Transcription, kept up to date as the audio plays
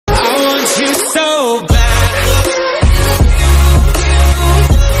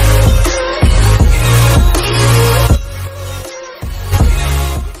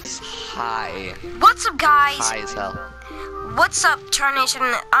high as hell. What's up, Char Nation?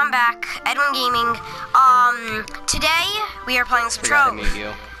 I'm back, Edwin Gaming. Today we are playing some Trove. Forgot to meet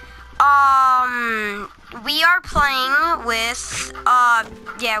you. We are playing with,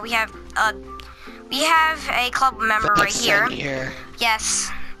 yeah, we have a club member right here. Yes,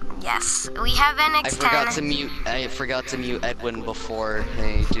 we have Venx10. I forgot to mute Edwin before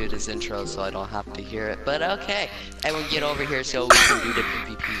he did his intro, so I don't have to hear it. But okay, Edwin, get over here so we can do the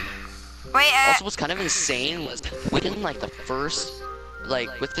PvP. Wait, also, what's kind of insane was within like the first,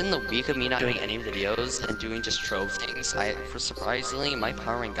 within the week of me not doing any videos and doing just Trove things, surprisingly, my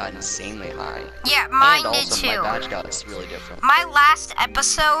power rank got insanely high. Yeah, mine and also, did too. my badge got really different. My last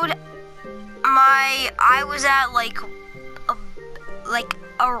episode, I was at like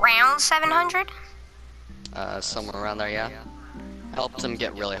around 700. Somewhere around there, yeah. Helped him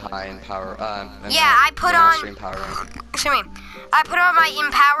get really high in power. I put on my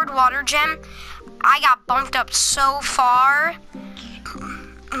empowered water gem. I got bumped up so far.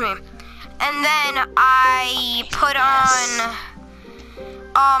 And then I put on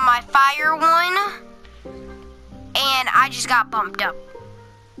my fire one, and I just got bumped up.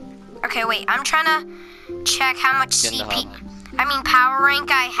 Okay, wait. I'm trying to check how much power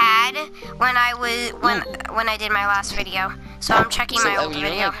rank I had when I did my last video. So I'm checking my old video.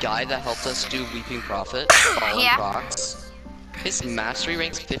 You know that guy that helped us do Weeping Prophet? Yeah. Box? His mastery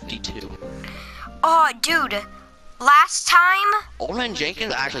rank's 52. Oh, dude. Last time... Oren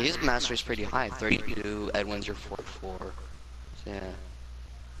Jenkins, actually, his mastery's pretty high. 32, Edwin's your 44. Yeah.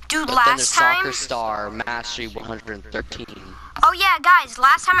 Dude, but last time... Soccer Star, mastery 113. Oh yeah, guys,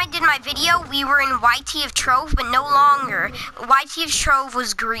 last time I did my video, we were in YT of Trove, but no longer. YT of Trove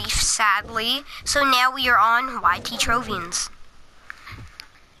was grief, sadly. So now we are on YT Trovians.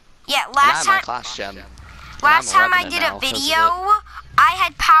 Yeah, last time I did a video, I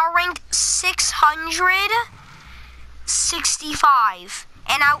had power rank 665,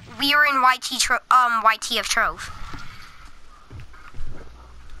 and we were in YT of Trove.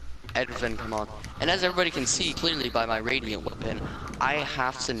 Edwin, come on. And as everybody can see clearly by my radiant weapon, I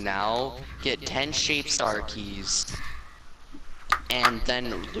have to now get 10 shape star keys and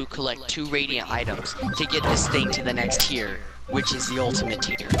then collect 2 radiant items to get this thing to the next tier, which is the ultimate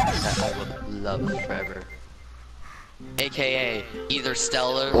tier that I would love forever. AKA either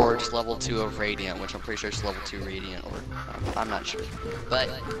Stellar or just level 2 of Radiant, which I'm pretty sure is level 2 Radiant, or I'm not sure.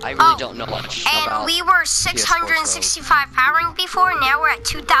 But I really don't know much about and we were 665 power rank before, now we're at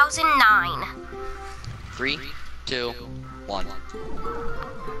 2009. 3, 2, 1.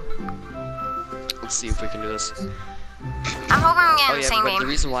 Let's see if we can do this. I'm hoping we get the same but game. The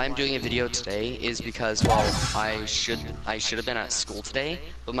reason why I'm doing a video today is because, well, I should have been at school today,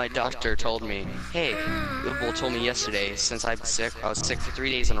 but my doctor told me, hey, told me yesterday, since I was sick for 3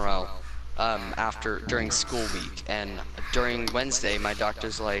 days in a row, during school week, and during Wednesday, my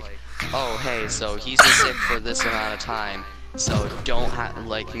doctor's like, oh, hey, so he's been sick for this amount of time, so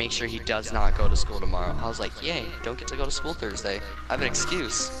make sure he does not go to school tomorrow. I was like, yay, don't get to go to school Thursday. I have an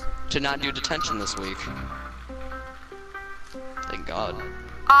excuse to not do detention this week. Thank God.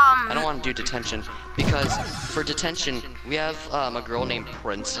 I don't want to do detention because for detention we have a girl named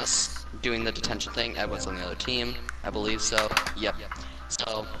Princess doing the detention thing. Edwin's on the other team, I believe so. Yep.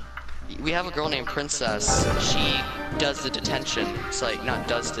 So we have a girl named Princess. She does the detention. It's like not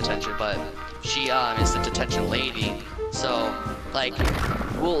does detention, but she is the detention lady. So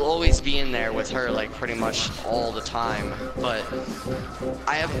we'll always be in there with her pretty much all the time. But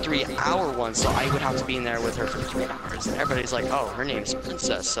I have a 3-hour one, so I would have to be in there with her for 3 hours. And everybody's like, oh, her name's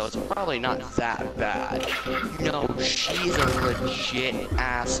Princess, so it's probably not that bad. No, she's a legit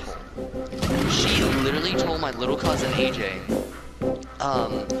asshole. She literally told my little cousin AJ,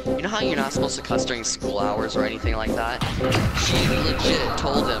 you know how you're not supposed to cuss during school hours or anything like that? She legit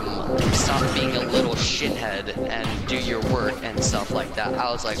told him, stop being a little shithead and do your work and stuff like that.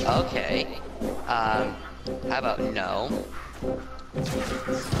 I was like, okay, how about no?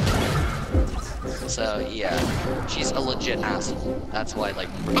 So, yeah, she's a legit asshole. That's why,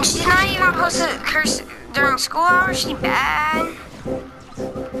 And she's not even supposed to curse during school hours? She bad?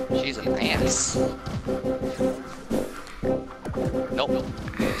 She's an ass. Nope.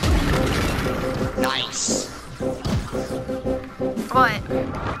 Nice. What?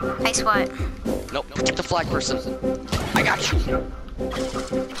 Nice what? Nope. Protect the flag person. I got you.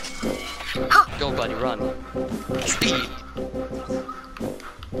 Go, buddy, run. Speed.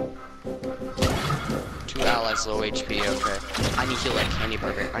 2 allies low HP. Okay. I need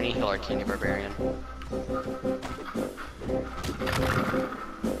heal our candy barbarian.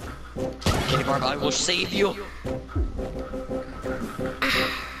 Candy barb, I will save you.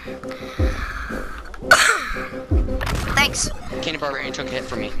 Candy Barbarian took a hit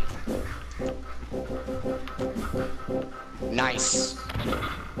from me. Nice.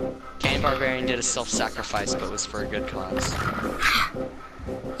 Candy Barbarian did a self-sacrifice, but it was for a good cause.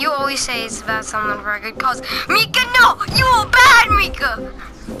 You always say it's about something for a good cause. Mika, no! You are bad, Mika!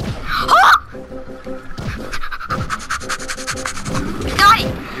 Oh! Got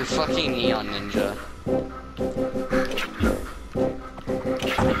it! You're fucking Neon Ninja.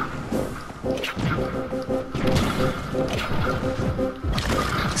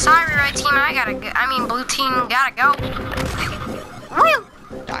 Sorry, red team, I gotta go. I mean, blue team gotta go. Woo!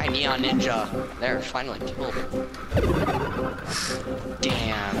 Die, Neon Ninja. There, finally killed.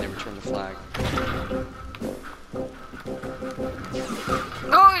 Damn, they returned the flag.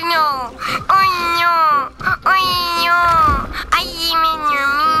 Oh no! Oh no! Oh no! I am in your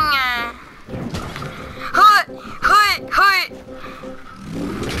mina. Hut! Hut! Hut!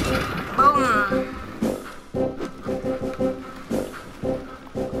 Boom!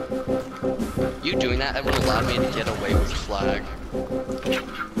 You doing that would allow me to get away with the flag.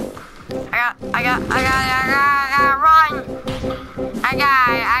 I gotta run. I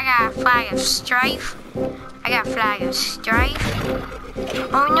got flag of strife. I got flag of strife.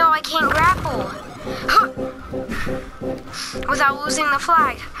 Oh no, I can't grapple. Without losing the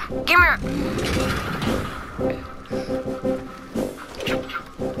flag. Give me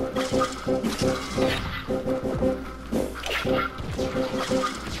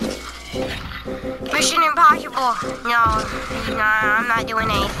Mission Impossible. No, I'm not doing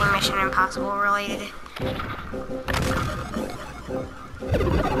anything Mission Impossible related.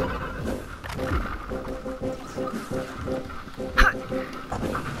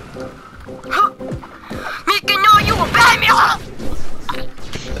 Mika, no, you a bad Mika!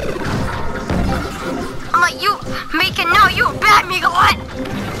 I'm like, you, Mika, no, you a bad Mika, what?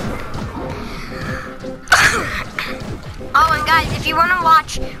 Oh, and guys, if you want to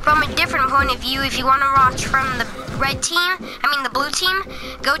watch from a different point of view, if you want to watch from the red team, the blue team,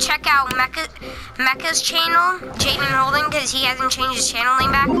 go check out Mecha's channel, Jaden Holden, because he hasn't changed his channel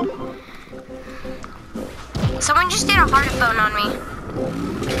name back. Someone just did a heartaphone on me.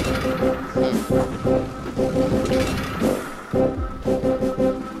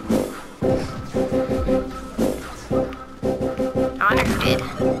 I wonder who did.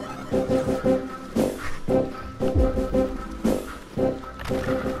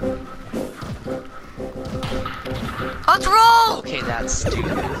 Let's roll! Okay, that's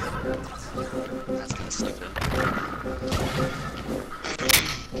stupid. That's kind of stupid.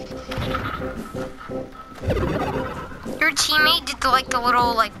 Your teammate did the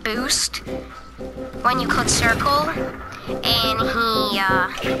little boost when you click circle, and he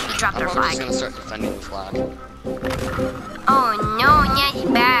dropped their flag. I'm just gonna start defending the flag. Oh no, that's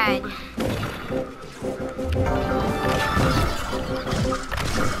bad.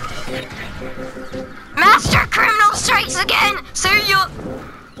 Master Criminal strikes again! See ya!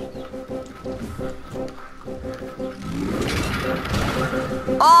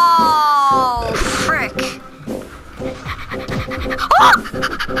 Oh, frick. Oh!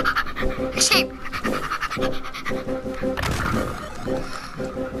 Escape!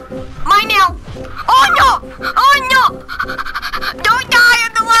 Mine now! Oh no! Oh no! Don't die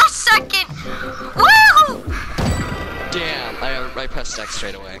at the last second! Woo! Damn, I pressed X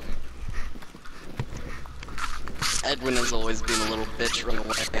straight away. Edwin has always been a little bitch, run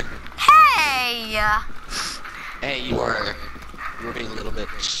away. Hey! Hey, you were being a little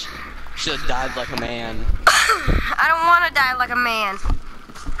bitch. Should've died like a man. I don't want to die like a man.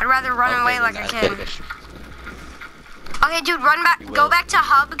 I'd rather run away like a kid. Okay, dude, run back. Go back to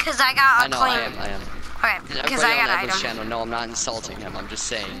hub because I got a claim. I am. Okay, because I got an item. Channel, no, I'm not insulting him. I'm just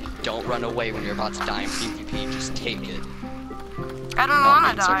saying, don't run away when you're about to die in PvP. Just take it. I don't want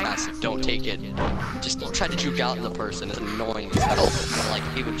to die. Sarcastic. Don't take it. Just don't try to juke out the person. It's annoying as hell. Like,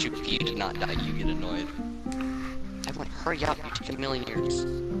 he would juke you did not die. You get annoyed. Everyone, hurry up. You took a million years.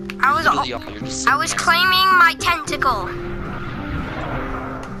 I was claiming my tentacle.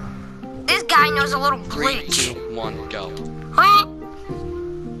 This guy knows a little glitch. 3, 2, 1, go. What?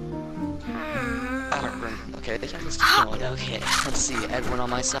 Okay, let's keep going. Okay, let's see. Edwin on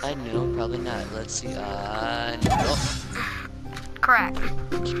my side? No, probably not. Let's see. No. Correct.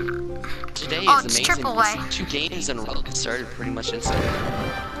 Today is amazing. Triple A. 2 games in a row. It started pretty much instantly.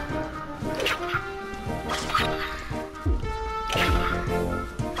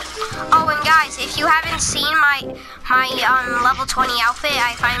 Oh, and guys, if you haven't seen my level 20 outfit,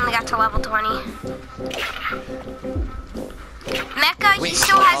 I finally got to level 20. Mecha, he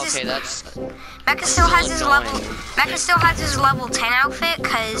still has his. Mecha still has his level. Mecha still has his level 10 outfit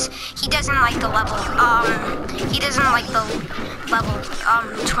because he doesn't like the level. He doesn't like the level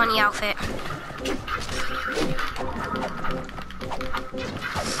 20 outfit.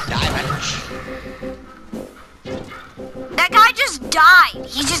 That guy just died.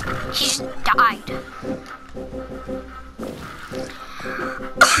 He just died.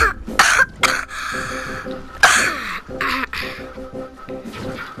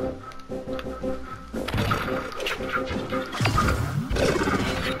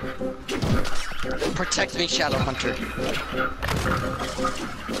 Protect me, Shadow Hunter.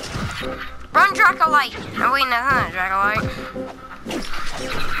 Run, Dracolite. Oh wait, no, not Dracolite.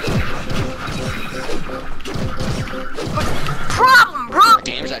 Problem, bro.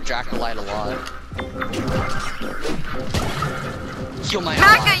 Damage that Dracolite a lot. Heal my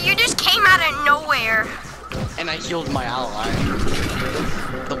Maka, ally. you just came out of nowhere. And I healed my ally.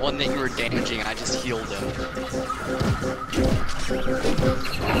 The one that you were damaging, I just healed him.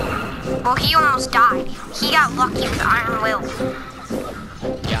 Well, he almost died. He got lucky with Iron Will.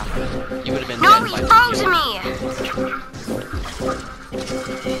 Yeah, you would have been No, dead he by froze me.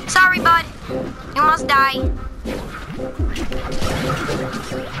 Sorry, bud. You must die.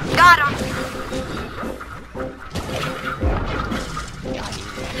 Got him.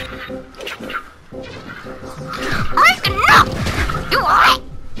 Mike, no! You alright?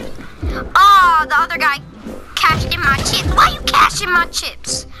 Oh, the other guy cashed in my chips. Why you cashing my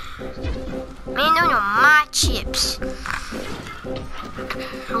chips? Man, those are my chips.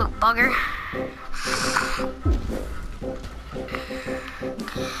 Little bugger.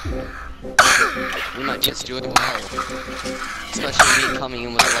 We might just do it well. Especially me coming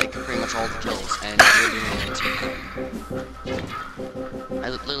in with like pretty much all the kills and you're doing it too. I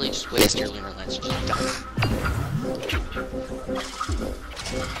literally just wasted your lunar lens, just die.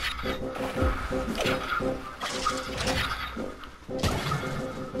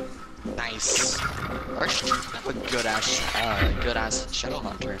 Nice. That's a good ass Shadow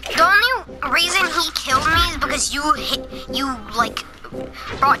Hunter. The only reason he killed me is because you like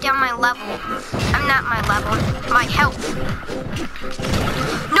brought down my level. I'm not my level, my health.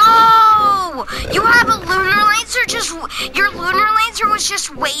 No! You have a lunar lancer. Your lunar lancer was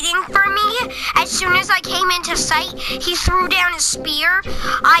just waiting for me. As soon as I came into sight, he threw down his spear.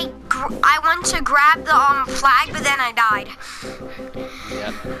 I went to grab the flag, but then I died.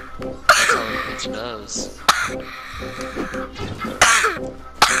 Yep. That's how it does.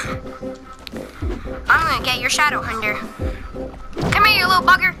 I'm gonna get your Shadow Hunter. Come here, you little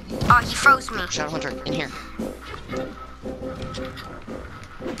bugger. Oh, he froze me. Shadow Hunter, in here.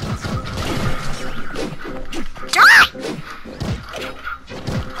 Die!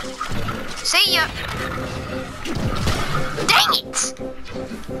 See ya. Dang it!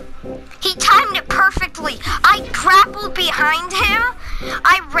 He timed it perfectly. I grappled behind him.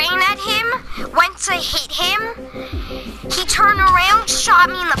 I ran at him, went to hit him. He turned around, shot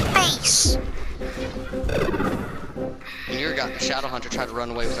me in the face. And your guy, Shadow Hunter, tried to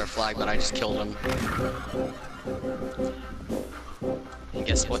run away with our flag, but I just killed him. And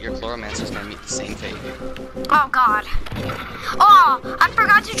guess what? Your Chloromancer's gonna meet the same fate. Oh God. Oh, I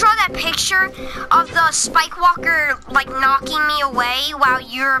forgot to draw that picture of the Spike Walker like knocking me away while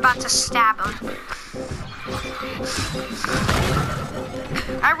you're about to stab him.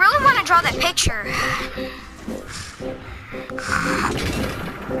 I really want to draw that picture.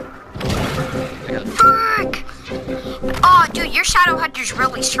 Frick! Oh, dude, your Shadow Hunter's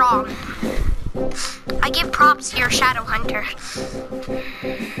really strong. I give props to your Shadow Hunter.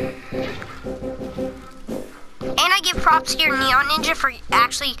 And I give props to your Neon Ninja for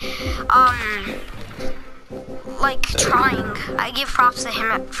actually, like, trying. I give props to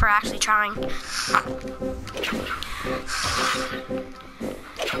him for actually trying.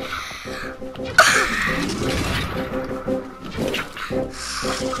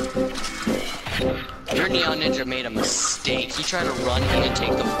 Your Neon Ninja made a mistake. He tried to run in and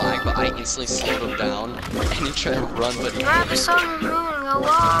take the flag, but I instantly slowed him down. And he tried to run, but he Grab a song and go all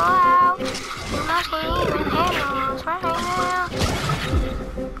out. You're not even handles right now.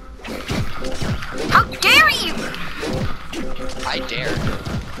 How dare you! I dare.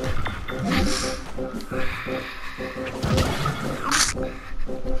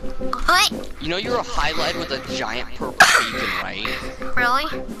 What? You know you were highlighted with a giant purple beacon, right? Really?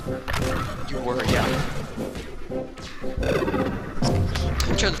 You were, yeah.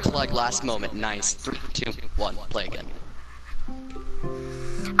 Capture the flag last moment. Nice. 3, 2, 1. Play again.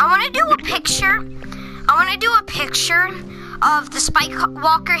 I want to do a picture. Of the Spike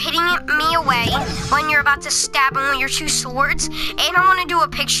Walker hitting me away when you're about to stab him with your 2 swords. And I want to do a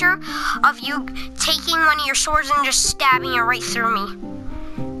picture of you taking one of your swords and just stabbing it right through me.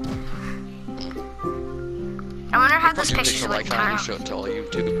 I wonder how If this I do picture would like come that, I out. show it to all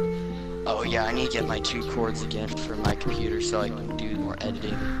YouTube. Oh yeah, I need to get my 2 cords again for my computer so I can do more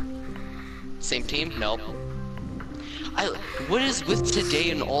editing. Same team? Nope. What is with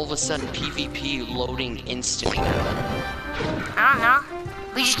today and all of a sudden PvP loading instantly now? I don't know.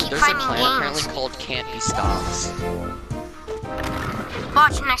 We just keep There's a finding clan games. apparently called Can't Be Stopped.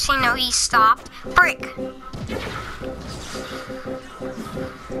 Watch, next thing you know, he stopped. Frick!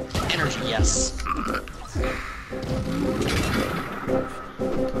 Energy, yes.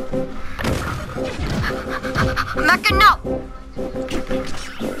 Mecca, no!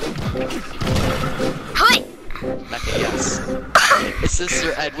 Hey! Mecca, yes. It says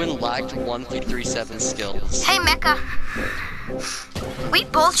Sir Edwin lacked 1 through 3-7 skills. Hey, Mecca. We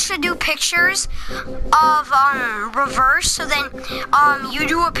both should do pictures of reverse, so then you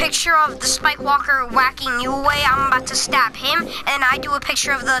do a picture of the Spike Walker whacking you away. I'm about to stab him, and I do a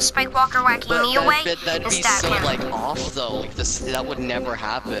picture of the Spike Walker whacking me away That'd and be stab so him. like off though. Like that would never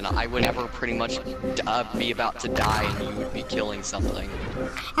happen. I would never pretty much be about to die and you would be killing something.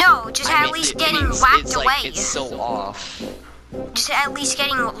 No, just at least getting whacked away. Like, it's so off. Just at least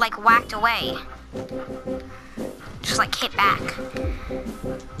getting like whacked away. Just like hit back.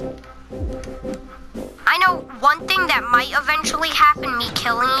 I know one thing that might eventually happen, me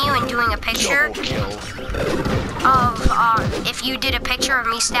killing you and doing a picture of, if you did a picture of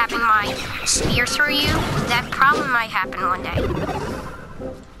me stabbing my spear through you, that probably might happen one day.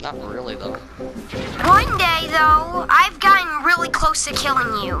 Not really though. One day though, I've gotten really close to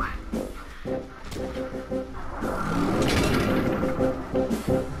killing you.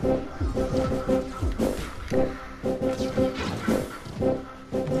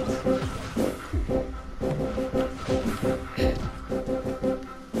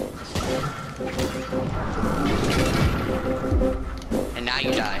 And now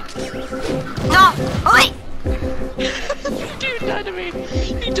you die. No! Wait! Dude died to me.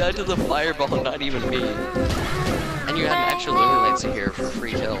 He died to the fireball, not even me. And you had an extra Lunar Lancer here for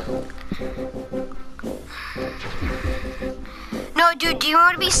free kill. No, dude, do you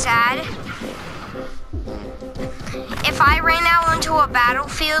want to be sad? If I ran out onto a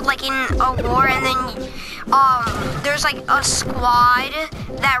battlefield, like in a war, and then there's like a squad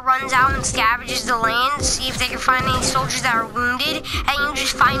that runs out and scavenges the land, see if they can find any soldiers that are wounded, and you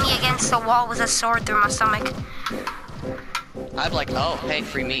just find me against the wall with a sword through my stomach. I'd be like, oh, hey,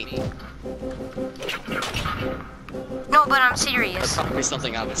 free meat. No, but I'm That's serious. probably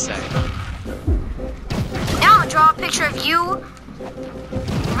something I would say. Now I'm gonna draw a picture of you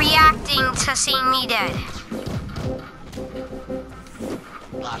reacting to seeing me dead.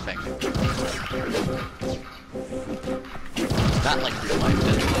 Laughing. Not like real life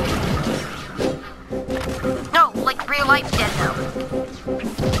dead. No, like real life dead though.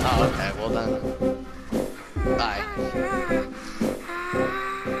 Oh, okay, well then. Bye.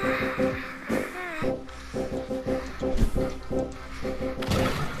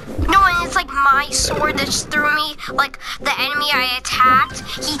 No, and it's like my sword that just threw me, like the enemy I attacked,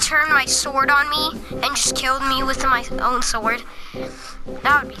 he turned my sword on me and just killed me with my own sword.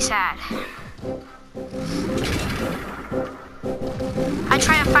 That would be sad. I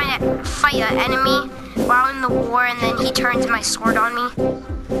try to fight an enemy while in the war, and then he turns my sword on me.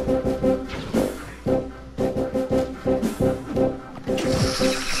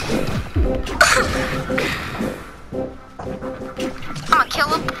 I'm gonna kill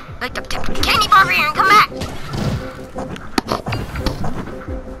him. Like the candy barbarian, come back!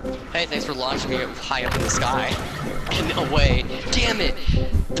 Hey, thanks for launching me high up in the sky. And away. Damn it!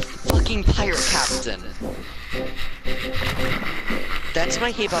 The fucking pirate captain. That's what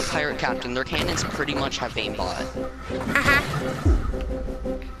I hate about pirate captain. Their cannons pretty much have aimbot.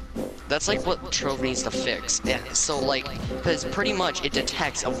 That's like what Trove needs to fix. And so like, because pretty much it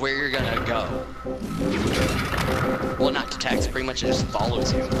detects of where you're gonna go. Well, not detects, pretty much it just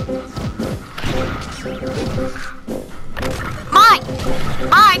follows you. Mine!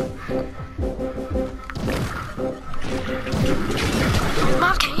 Mine!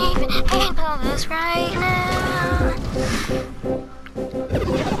 I can't even handle this right now.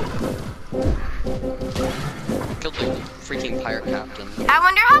 Killed the freaking pirate captain. I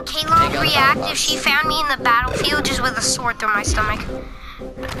wonder how Caitlin would react if she found me in the battlefield just with a sword through my stomach.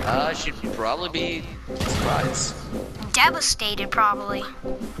 She'd probably be surprised. Devastated, probably.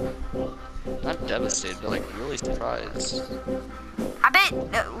 Not devastated, but like really surprised. I bet,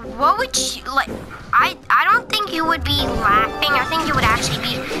 what would you, like, I don't think you would be laughing. I think you would actually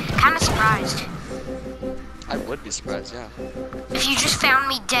be kind of surprised. I would be surprised, yeah. If you just found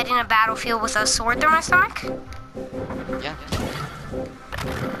me dead in a battlefield with a sword through my stomach? Yeah.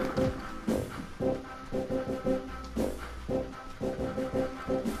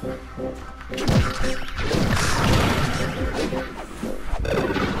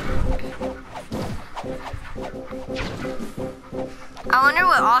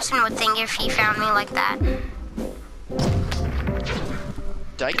 Austin would think if he found me like that.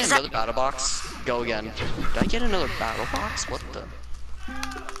 Did I get another battle box? Go again. Did I get another battle box? What the?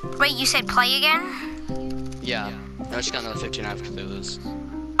 Wait, you said play again? Yeah. I just got another 59 Cthulhu's.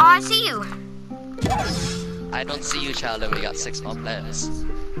 Oh, I see you. I don't see you, child, and we got 6 more players.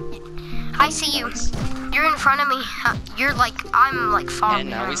 I see you. You're in front of me. You're like, I'm like far And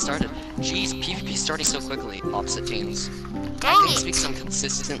now we started. Jeez, PvP starting so quickly. Opposite teams. Dang I think it. speak some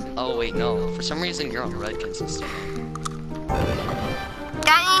consistent. Oh wait, no. For some reason, you're on red consistent.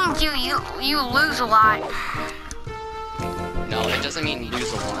 That means you lose a lot. No, it doesn't mean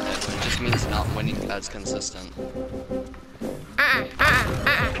lose a lot. It just means not winning as consistent. Ah!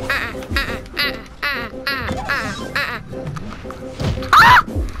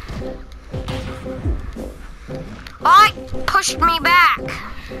 Oh, it pushed me back.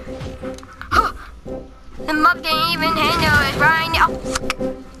 The mug didn't even handle it right now.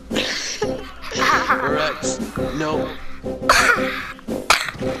 Rex, no.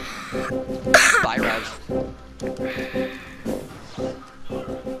 Bye, Rev.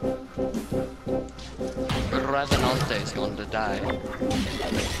 Revenante is going to die.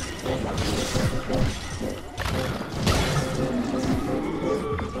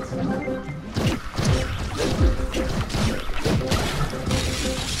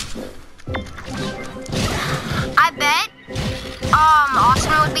 I bet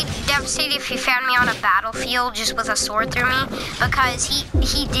Austin would be devastated if he found me on a battlefield just with a sword through me, because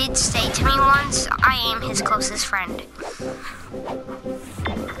he did say to me once, I am his closest friend.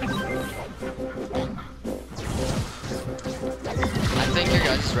 I think your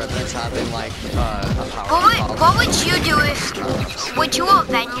guys' revenant's having like a power. What would you do if, would you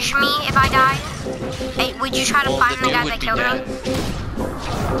avenge me if I died? Hey, would you try to find the guy that killed me?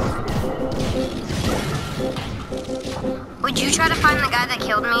 Would you try to find the guy that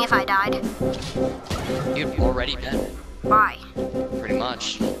killed me if I died? You'd already dead. Why? Pretty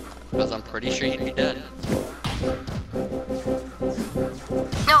much. Because I'm pretty sure you'd be dead.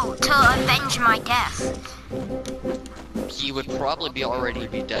 No, to avenge my death. He would probably already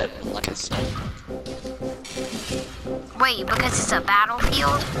be dead, like I said. Wait, because it's a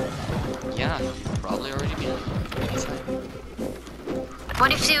battlefield? Yeah, he'd probably already be dead.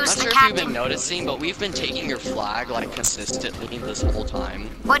 What if it was I'm the not sure if captain? you've been noticing, but we've been taking your flag like consistently this whole time.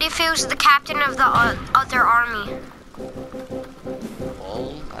 What if it was the captain of the other army?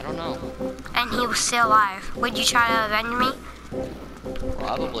 Well, I don't know. And he was still alive. Would you try to avenge me?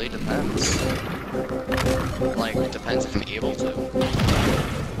 Probably depends. Like, depends if I'm able to.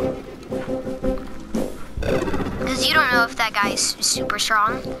 Because you don't know if that guy's super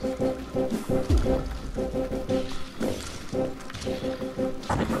strong.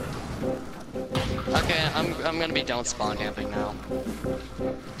 Okay, I'm gonna be done spawn camping now.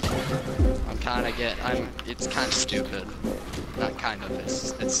 It's kind of stupid. Not kind of,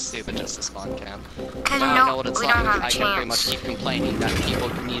 it's stupid just to spawn camp. I don't know what it's like. I can pretty much keep complaining that people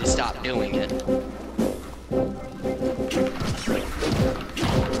need to stop doing it.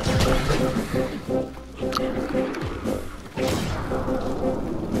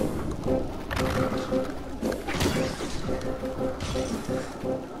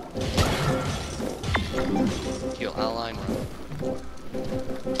 Kill ally.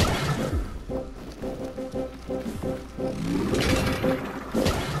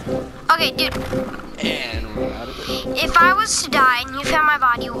 Okay, dude. And we're out of it. If I was to die and you found my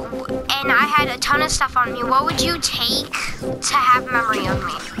body and I had a ton of stuff on me, what would you take to have memory of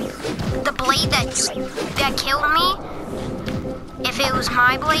me? The blade that killed me? If it was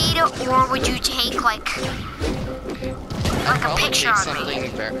my blade, or would you take like a picture on me?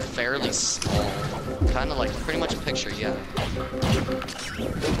 Something fairly small. Kind of like pretty much a picture, yeah.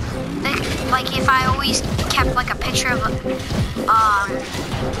 Like if I always kept like a picture of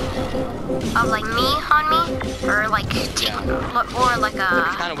like me on me, or like or like a. It'd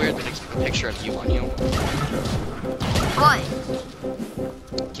be kind of weird to take a picture of you on you. What?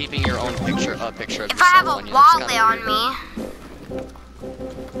 Keeping your own picture of If I have a on you, wallet on me,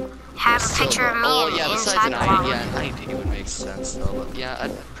 have a picture of me inside the wallet. Yeah, an ID would make sense though. But yeah,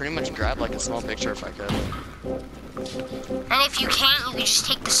 I'd pretty much grab like a small picture if I could. And if you can't, you could just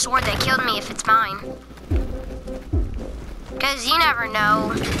take the sword that killed me if it's mine. Because you never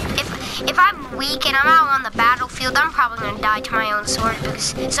know. If I'm weak and I'm out on the battlefield, I'm probably going to die to my own sword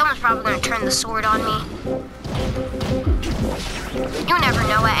because someone's probably going to turn the sword on me. You never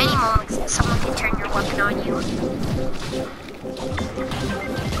know. At any moment, someone can turn your weapon on you.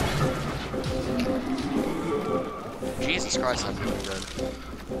 Jesus Christ, I'm doing good.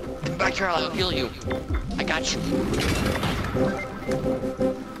 Come back here, I'll heal you. I got you.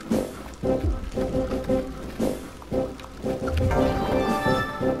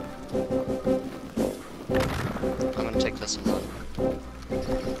 this one.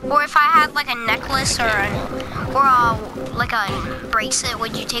 Or if I had like a necklace or like a bracelet,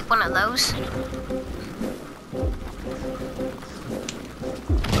 would you take one of those?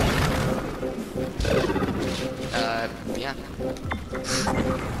 Yeah.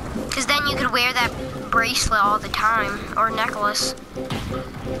 Because then you could wear that bracelet all the time, or necklace.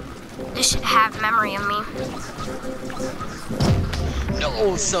 Just have memory of me.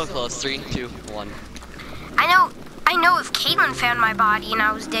 No, so close. 3, 2, 1. I know if Caitlin found my body and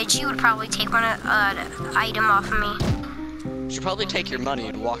I was dead, she would probably take one item off of me. She'd probably take your money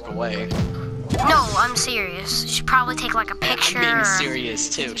and walk away. No, I'm serious. She'd probably take like a picture. I'm being serious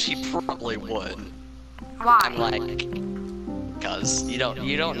too. She probably would. Why? I'm like, cause you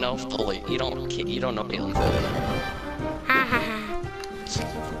don't know fully. You don't know Caitlin fully.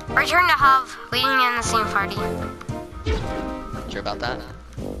 Return to Hub. Waiting in the same party. Sure about that?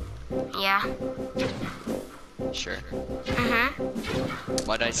 Yeah. Sure. Mhm.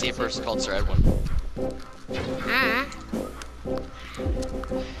 Why did I see a person called Sir Edwin?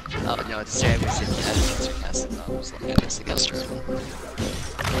 Oh no, it's Sir Edwin. I didn't get sarcastic. I was like, I guess against Sir Edwin.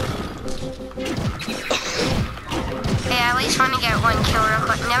 Hey, I at least want to get one kill real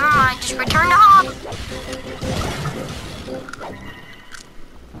quick. Never mind, just return to Hub.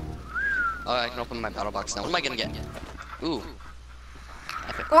 Oh, I can open my battle box now. What am I gonna get? Ooh.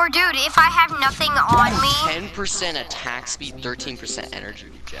 Epic. Or dude, if I have nothing on me. 10% attack speed, 13% energy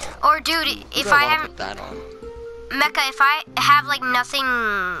regen. Or dude, if I have put that on. Mecha, if I have like nothing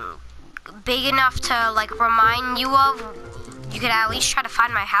big enough to like remind you of, you could at least try to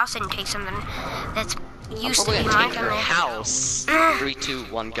find my house and take something that's used to be mine. Take your house. 3, 2,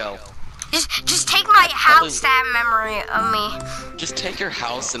 1, go. Just take my house to have memory of me. Just take your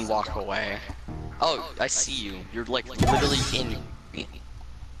house and walk away. Oh, I see you. You're like literally in me.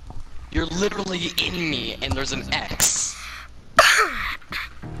 You're literally in me, and there's an X.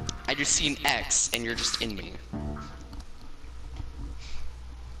 I just see an X, and you're just in me.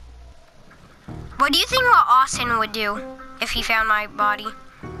 What do you think what Austin would do if he found my body?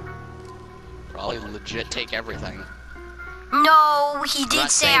 Probably legit take everything. No, he did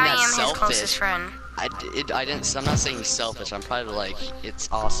not say saying I that's am his selfish. closest friend. I didn't. I'm not saying he's selfish. I'm probably like, it's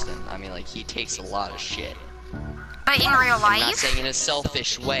Austin. I mean, like, he takes a lot of shit. But in real I'm not life? saying in a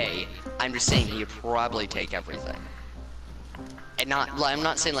selfish way. I'm just saying he'd probably take everything. And I'm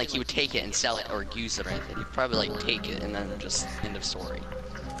not saying like he would take it and sell it or use it or anything. He'd probably like take it and then just end of story.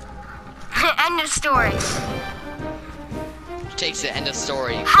 End of story. He takes it, end of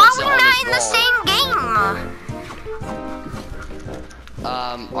story. How Puts are it we on not his in the wall. same game?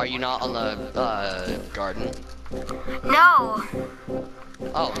 Are you not on the garden? No.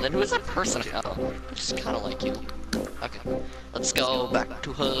 Oh, then who is that person? Oh, just kind of like you. Okay, let's go back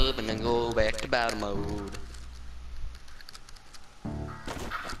to hub and then go back to battle mode.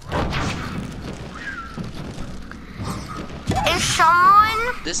 Is someone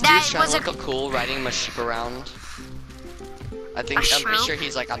This that dude's trying was to look cool riding my ship around. I'm pretty sure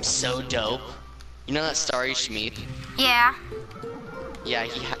he's like, I'm so dope. You know that Starry Schmeeth? Yeah. Yeah,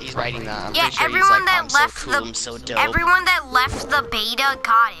 he's writing that. I'm Yeah, pretty sure everyone he's like, that I'm left so cool, I'm so dope. everyone that left the beta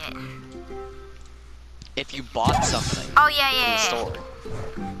got it. If you bought something Oh yeah, from the yeah, yeah. store.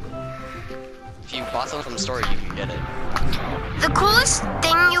 If you bought something from the store, you can get it. The coolest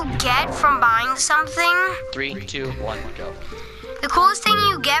thing you get from buying something. 3, 2, 1, go. The coolest thing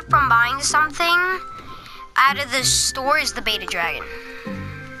you get from buying something out of the store is the beta dragon.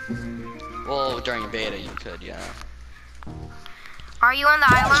 Well, during beta you could, yeah. Are you on the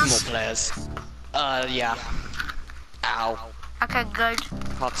Two islands? more players. Yeah. Ow. Okay, good.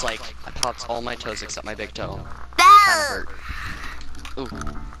 I popped all my toes except my big toe. Kinda No! hurt. Ooh.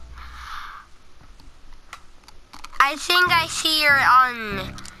 I think I see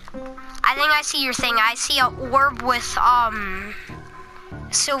your thing. I see a orb with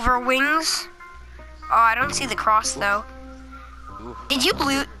silver wings. Oh, I don't see the cross though. Ooh. Did you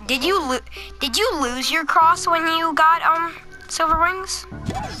lose your cross when you got silver wings?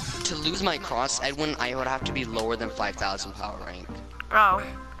 To lose my cross, Edwin, I would have to be lower than 5,000 power rank. Oh,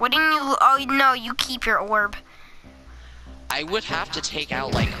 what didn't you? Oh no, you keep your orb. I would have to take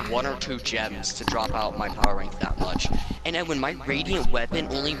out like 1 or 2 gems to drop out my power rank that much. And Edwin, my radiant weapon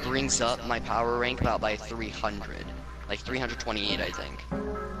only brings up my power rank about by 300. Like 328, I think.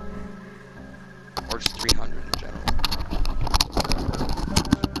 Or just 300 in general.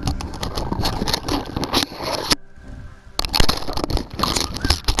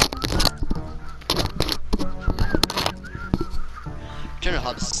 Turn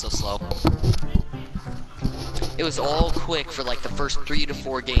hub is so slow. It was all quick for like the first 3 to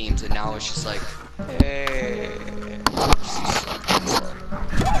 4 games, and now it's just like, hey.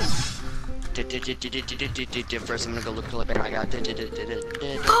 First, I'm gonna go look for like I got.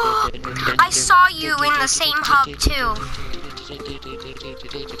 I saw you in the same hub too.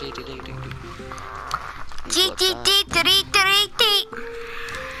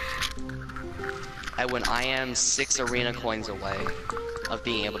 When I am 6 arena coins away of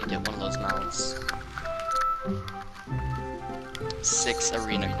being able to get one of those mounts. 6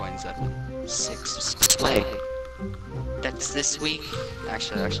 arena coins at 6 play. That's this week.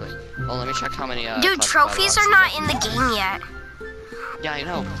 Actually. Oh, let me check how many. Dude, trophies are not in the game yet. Yeah, I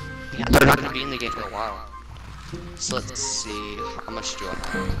know. Yeah, they're not gonna be in the game for a while. So let's see. How much do I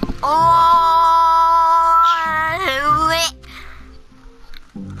have? Oh,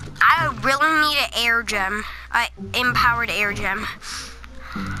 I really need an air gem. Empowered air gem.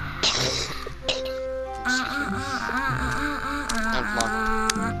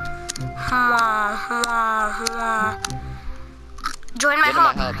 Join my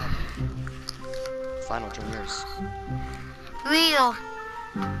hub. Final, join yours. Wheel.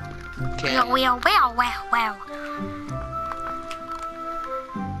 Wheel.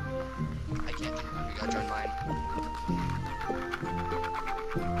 I can't. You gotta join mine.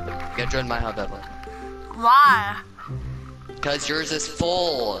 You gotta join my hub, Evelyn. Why? Because yours is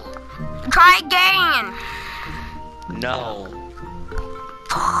full. Try again. No.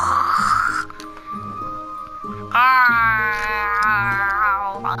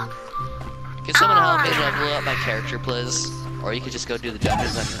 Can someone help me level up my character, please? Or you could just go do the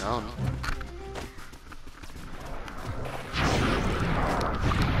dungeons on your own.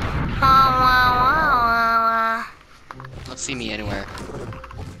 Let's see me anywhere.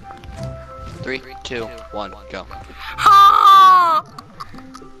 3, 2, 1, go.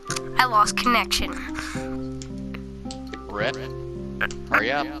 I lost connection. Rip.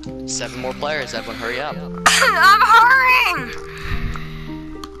 Hurry up. 7 more players, everyone hurry up. I'm hurrying!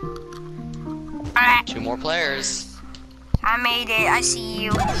 2 more players. I made it, I see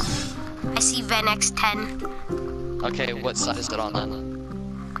you. I see Venx10. Okay, what side is it on then?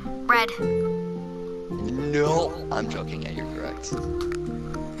 Red. No, I'm joking, yeah, you're correct.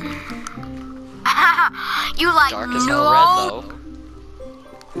 You like Dark as no? hell red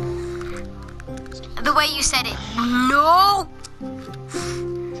though. The way you said it, no.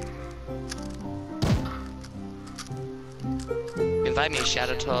 Invite me a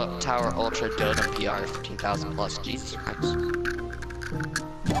Shadow Tower Ultra Dota PR 15,000 plus. Jesus Christ.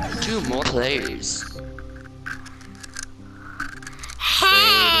 2 more players.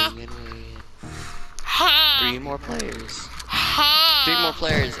 Waiting and waiting. 3 more players. 3 more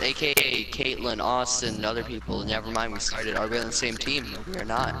players, aka Caitlin, Austin, and other people. Never mind, we started. Are we on the same team? No, we are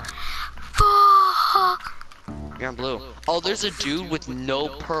not. Fuck. You're on blue. Oh, there's a dude with no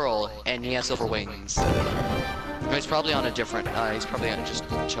pearl, and he has silver wings. No, he's probably on a different, he's probably just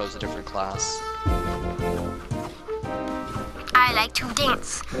chose a different class. I like to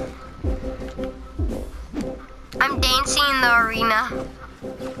dance. I'm dancing in the arena.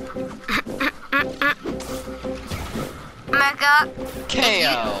 Mecca.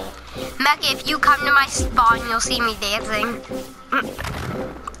 KO. Mecca, if you come to my spawn, you'll see me dancing.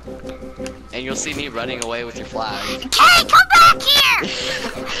 And you'll see me running away with your flag. Kay, come back here!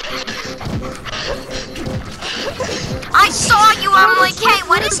 I saw you, I'm like, hey,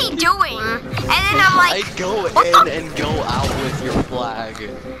 what is he doing? And then I'm like, I go in and go out with your flag.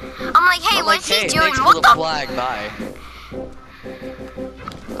 I'm like, hey, what's he doing? Thanks for the flag, bye.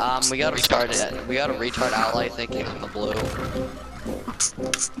 We gotta restart it. We gotta retard ally thinking on the blue.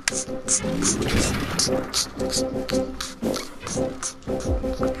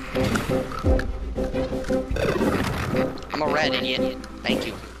 I'm a red, idiot. Thank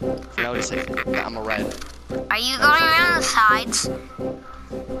you for noticing. I'm a red. Are you going around the sides?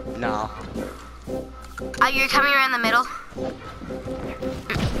 No. Are you coming around the middle?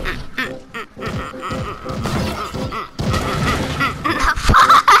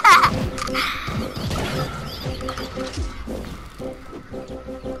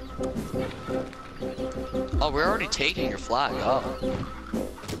 Oh, we're already taking your flag. Oh.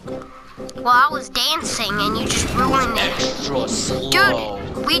 Well, I was dancing and you just ruined it. Extra slow.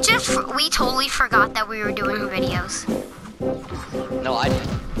 Dude, we totally forgot that we were doing videos. No, I didn't.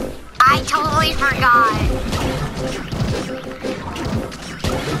 I totally forgot.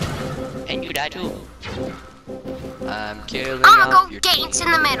 And you die too. I'm killing I'm gonna off go your dance team.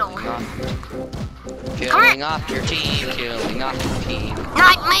 in the middle. Killing off your team. Killing off your team.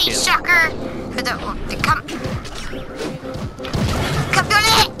 Not me, sucker. Come do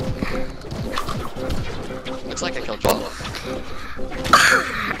it. Looks like I killed Trove.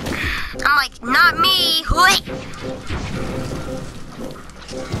 I'm like, not me.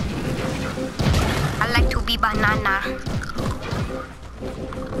 I like to be banana.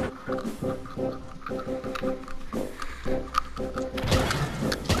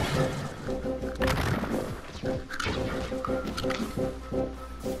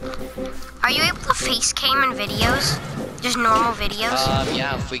 Are you able to face cam in videos? Just normal videos?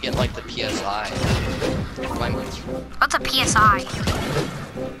 Yeah, if we get like the PSI. What's a PSI?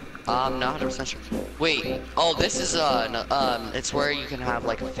 Not 100% sure. Wait, oh, this is, it's where you can have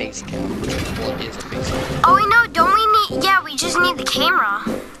like a face cam. Well, it is a face cam. Oh, wait, no, don't we need, yeah, we just need the camera.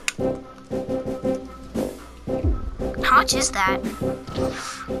 How much is that?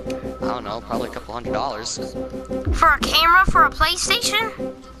 I don't know, probably a couple $100. For a camera for a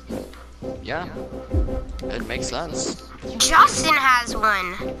PlayStation? Yeah, it makes sense. Justin has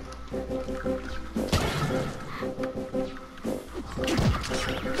one.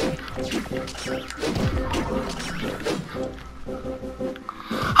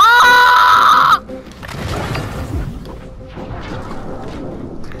 Ah!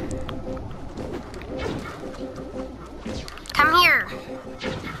 Come here.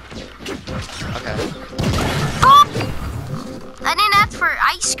 Okay. Oh! I didn't ask for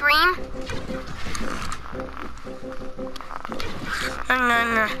ice cream.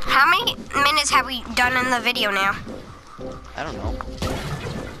 No. How many minutes have we done in the video now? I don't know.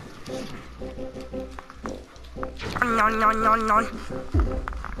 No.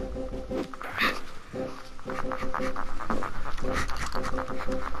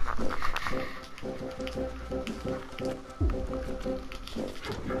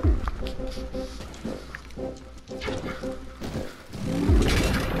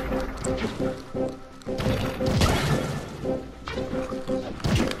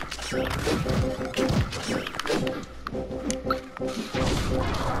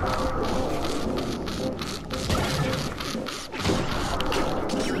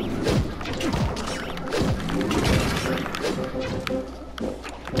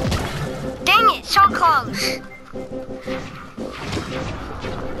 Dang it, so close.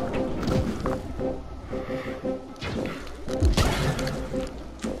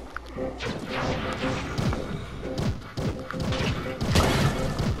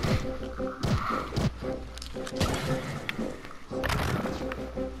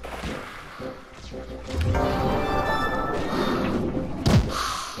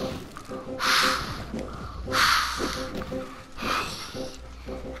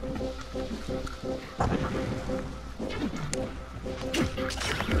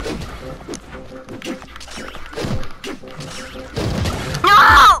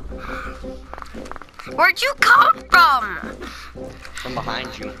 Where'd you come from? From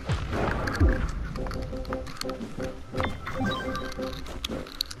behind you.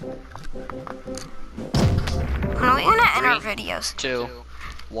 When are we gonna end our videos? 2,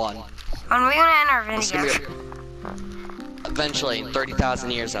 1. When are we gonna end our It's gonna videos? be eventually, in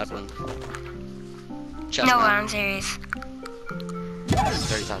 30,000 years, Edwin. No, I'm serious.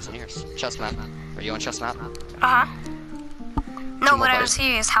 30,000 years. Chess map. Are you on chess map? Uh-huh. No, Two more but I'm players.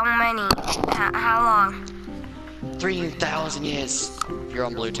 serious. How many? How long? 3,000 years. You're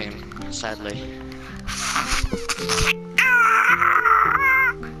on blue team, sadly.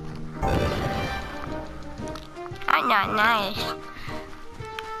 I'm not nice.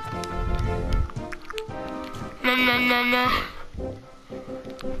 No.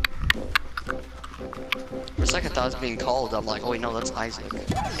 For a second, I thought I was being called. I'm like, oh wait, no, that's Isaac,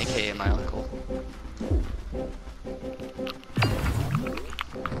 aka my uncle.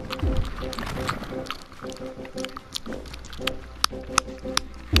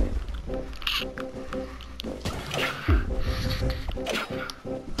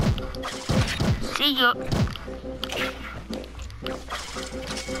 See ya.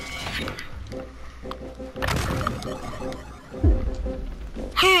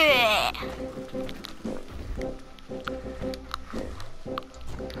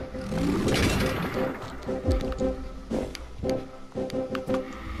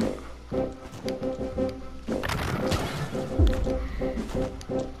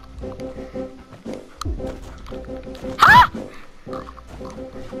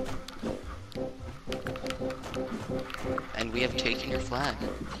 And we have taken your flag.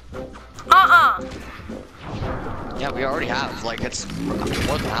 Yeah, we already have. Like, it's more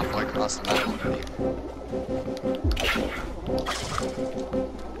than halfway across the map already.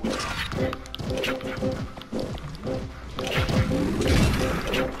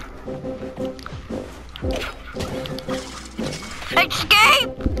 Escape!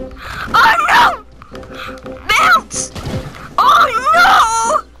 Oh no! Bounce! Oh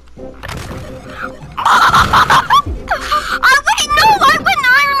no!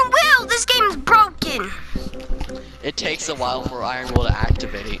 while for iron wool to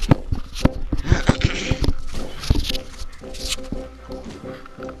activate.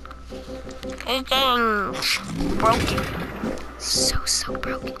 It's getting broken. So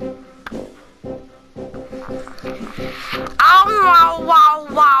broken. Oh, wow.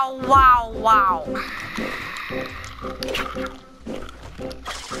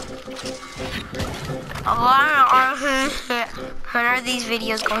 When are these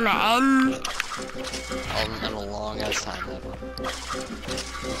videos going to end? In a long ass time.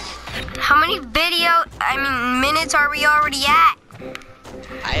 How many minutes are we already at?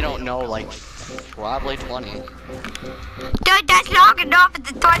 I don't know, like probably 20. Dude, that's long enough.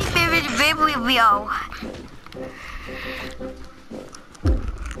 It's a 20-minute video.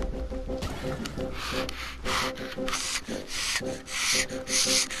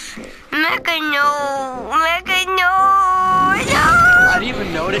 Mega no. I didn't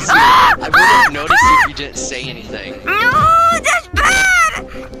even notice you. I would have noticed if you didn't say anything. No, that's bad.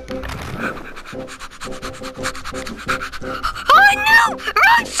 Oh no!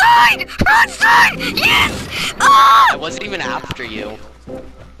 Wrong side! Yes! Oh! I wasn't even after you.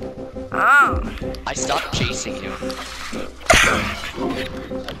 Oh. I stopped chasing you.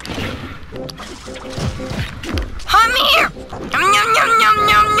 I'm here! Yum,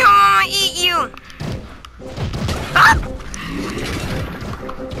 I'ma eat you! Ah!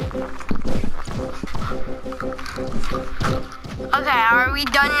 Okay, are we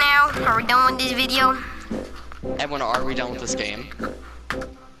done now? Are we done with this video? Everyone, are we done with this game?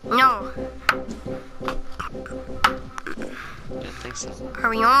 No. I didn't think so. Are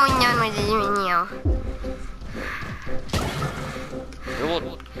we only done with this video?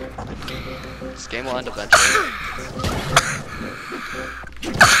 This game will end eventually.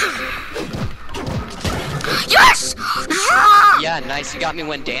 Yes! Yeah, nice. You got me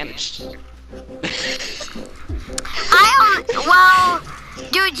when damaged. Well,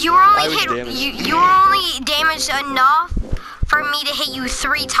 dude, you were only you were only damaged enough for me to hit you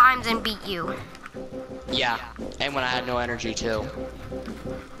 3 times and beat you. Yeah, and when I had no energy too.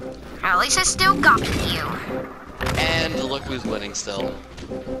 At least I still got you. And look who's winning still.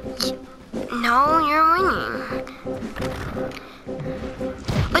 No, you're winning.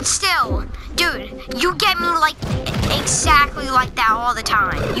 But still, dude, you get me like exactly like that all the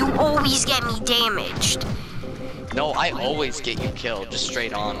time. You always get me damaged. No, I always get you killed, just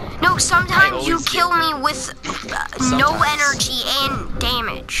straight on. No, sometimes you kill me with no energy and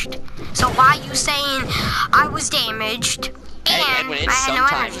damaged. So why are you saying I was damaged and Edwin, I had no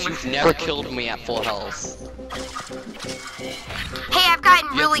energy? You've never killed me at full health. Hey, I've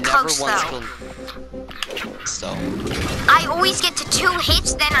gotten really close though. So. I always get to 2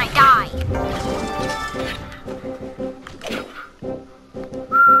 hits, then I die.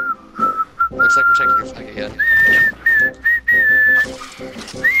 Looks like we're checking your flag again.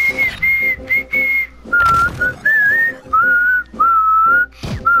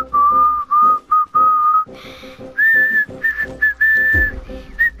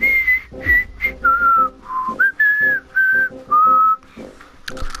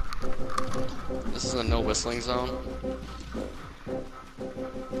 This is a no whistling zone.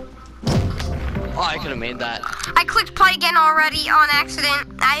 Oh, I could have made that. I clicked play again already on accident.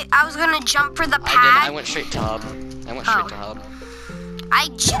 I was gonna jump for the pad. I went straight to hub. I went straight to hub. I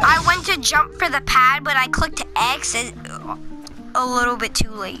went to jump for the pad, but I clicked X a little bit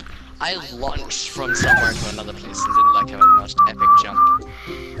too late. I launched from somewhere to another place and didn't like have a most epic jump.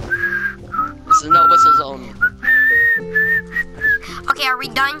 This is no whistle zone. Okay, are we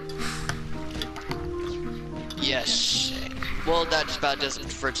done? Yes. Well, that just about does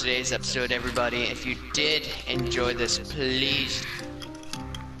it for today's episode, everybody. If you did enjoy this, please.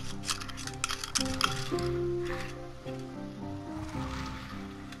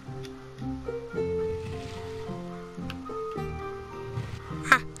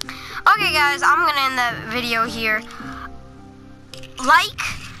 Okay, guys, I'm gonna end the video here. Like,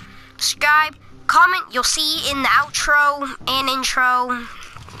 subscribe, comment. You'll see in the outro and intro.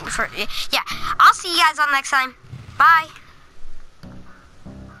 Yeah, I'll see you guys on next time. Bye.